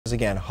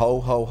again,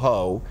 ho, ho,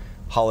 ho,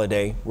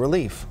 holiday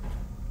relief.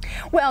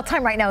 Well,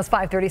 time right now is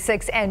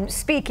 5:36, and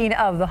speaking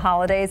of the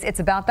holidays, it's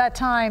about that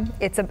time.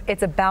 It's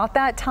about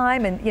that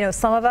time, and you know,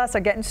 some of us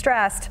are getting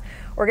stressed.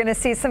 We're going to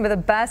see some of the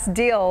best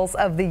deals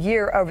of the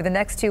year over the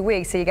next 2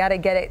 weeks, so you got to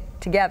get it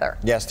together.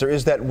 Yes, there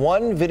is that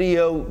one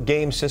video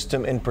game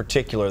system in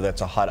particular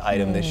that's a hot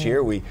item this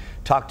year. We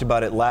talked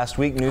about it last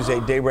week. News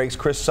 8 Daybreak's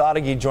Chris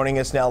Sadeghi joining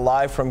us now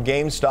live from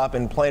GameStop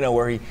in Plano,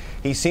 where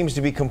he seems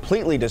to be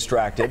completely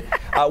distracted.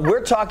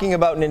 We're talking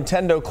about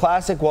Nintendo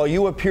Classic while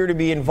you appear to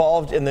be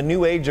involved in the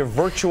new age of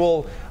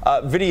virtual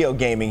video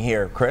gaming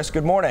here. Chris,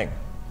 good morning.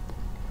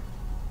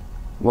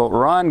 Well,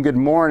 Ron, good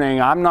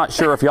morning. I'm not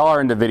sure if y'all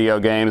are into video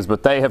games,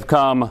 but they have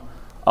come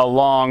a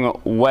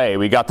long way.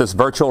 We got this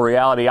virtual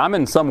reality. I'm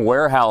in some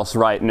warehouse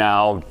right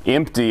now,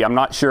 empty. I'm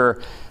not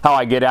sure how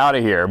I get out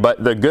of here.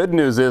 But the good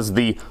news is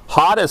the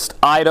hottest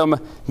item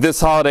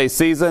this holiday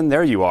season,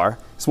 there you are,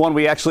 it's one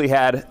we actually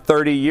had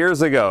 30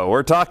 years ago.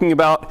 We're talking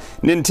about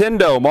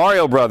Nintendo,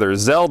 Mario Brothers,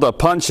 Zelda,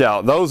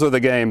 Punch-Out. Those are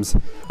the games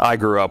I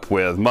grew up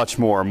with. Much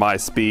more My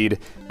Speed,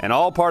 and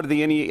all part of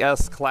the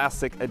NES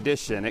Classic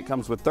Edition. It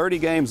comes with 30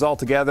 games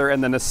altogether,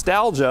 and the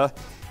nostalgia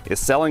is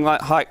selling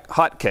like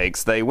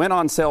hotcakes. They went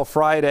on sale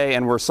Friday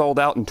and were sold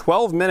out in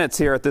 12 minutes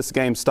here at this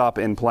GameStop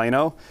in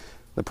Plano.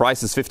 The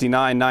price is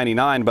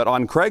 $59.99, but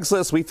on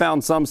Craigslist, we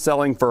found some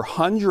selling for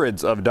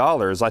hundreds of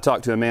dollars. I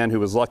talked to a man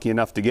who was lucky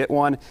enough to get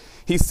one.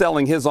 He's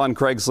selling his on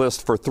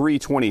Craigslist for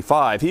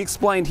 $325. He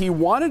explained he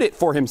wanted it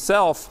for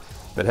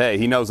himself, but hey,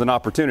 he knows an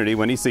opportunity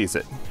when he sees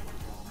it.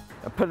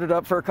 I put it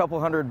up for a couple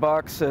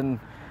 $100, and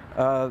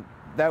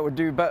that would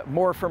do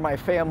more for my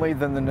family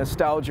than the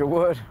nostalgia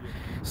would.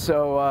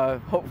 So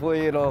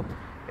hopefully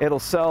it'll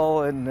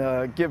sell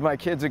and give my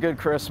kids a good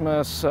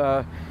Christmas.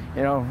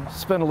 You know,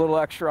 spend a little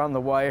extra on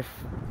the wife.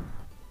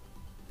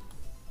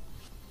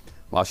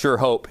 Well, I sure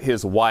hope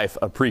his wife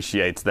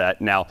appreciates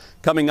that. Now,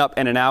 coming up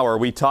in an hour,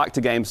 we talked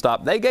to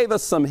GameStop. They gave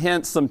us some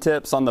hints, some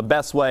tips on the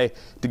best way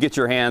to get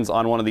your hands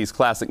on one of these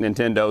classic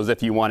Nintendos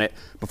if you want it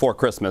before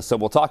Christmas. So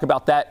we'll talk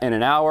about that in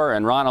an hour.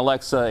 And Ron,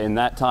 Alexa, in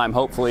that time,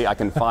 hopefully I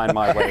can find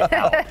my way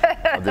out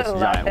of this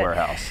giant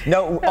warehouse.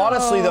 No,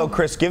 honestly though,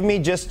 Chris, give me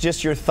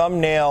just your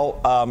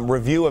thumbnail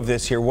review of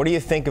this here. What do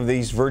you think of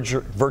these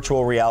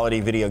virtual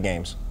reality video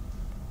games?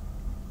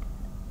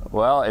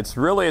 Well, it's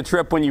really a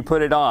trip when you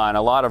put it on.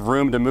 A lot of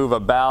room to move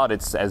about.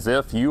 It's as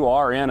if you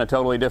are in a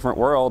totally different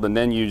world, and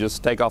then you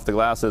just take off the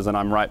glasses and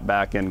I'm right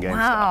back in GameStop.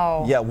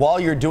 Wow. Yeah, while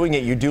you're doing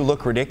it, you do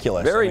look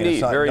ridiculous. Very neat,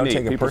 very neat.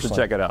 Take it People should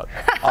check it out.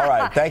 All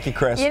right, thank you,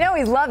 Chris. You know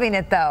he's loving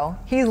it, though.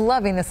 He's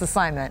loving this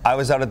assignment. I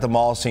was out at the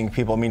mall seeing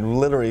people. I mean,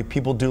 literally,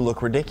 people do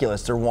look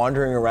ridiculous. They're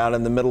wandering around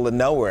in the middle of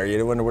nowhere.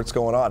 You wonder what's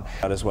going on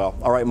as well.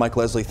 All right, Mike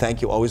Leslie,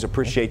 thank you. Always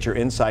appreciate your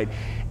insight.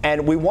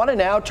 And we want to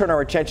now turn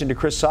our attention to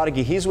Chris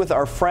Sadeghi. He's with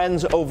our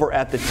friends over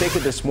at The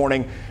Ticket this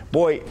morning.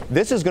 Boy,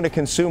 this is going to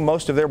consume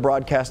most of their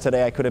broadcast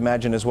today, I could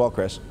imagine as well,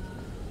 Chris.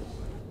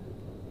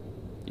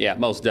 Yeah,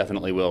 most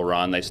definitely will,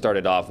 Ron. They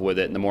started off with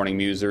it in the Morning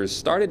Musers.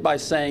 Started by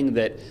saying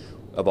that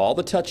of all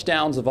the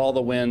touchdowns, of all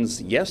the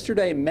wins,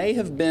 yesterday may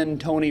have been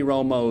Tony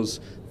Romo's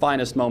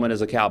finest moment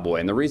as a Cowboy.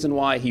 And the reason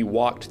why, he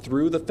walked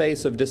through the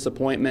face of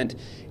disappointment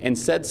and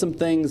said some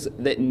things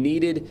that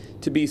needed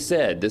to be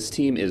said. This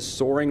team is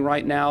soaring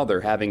right now.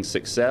 They're having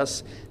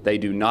success. They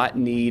do not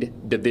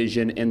need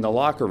division in the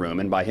locker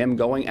room. And by him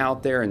going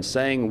out there and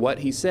saying what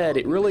he said,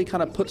 it really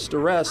kind of puts to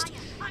rest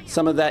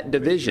some of that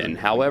division.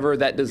 However,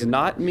 that does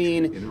not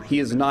mean he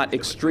is not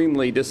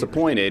extremely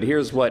disappointed.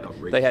 Here's what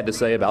they had to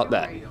say about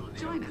that.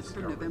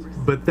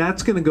 But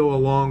that's going to go a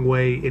long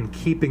way in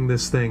keeping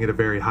this thing at a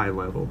very high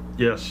level.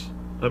 Yes.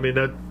 I mean,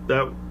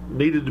 that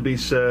needed to be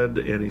said,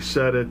 and he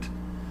said it,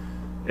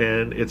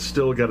 and it's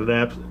still got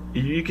an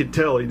you could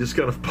tell he just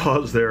kind of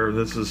paused there.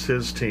 This is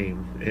his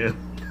team.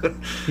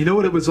 And you know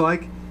what it was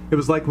like? It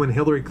was like when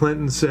Hillary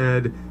Clinton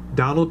said,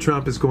 Donald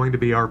Trump is going to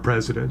be our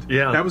president.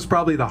 Yeah. That was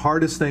probably the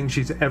hardest thing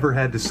she's ever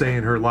had to say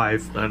in her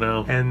life. I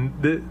know. And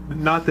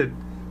not that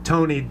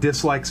Tony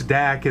dislikes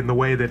Dak in the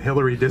way that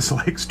Hillary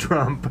dislikes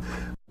Trump.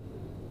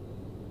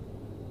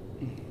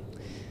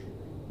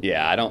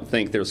 Yeah, I don't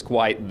think there's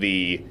quite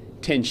the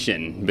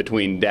tension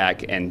between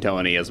Dak and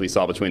Tony as we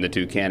saw between the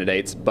two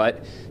candidates,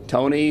 but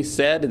Tony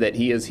said that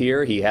he is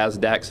here, he has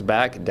Dak's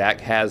back, Dak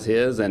has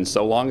his, and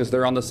so long as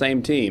they're on the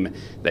same team,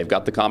 they've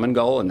got the common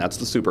goal, and that's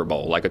the Super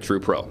Bowl, like a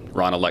true pro.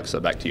 Ron, Alexa,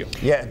 back to you.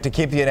 Yeah, to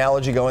keep the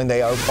analogy going,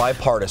 they are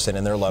bipartisan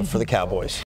in their love for the Cowboys.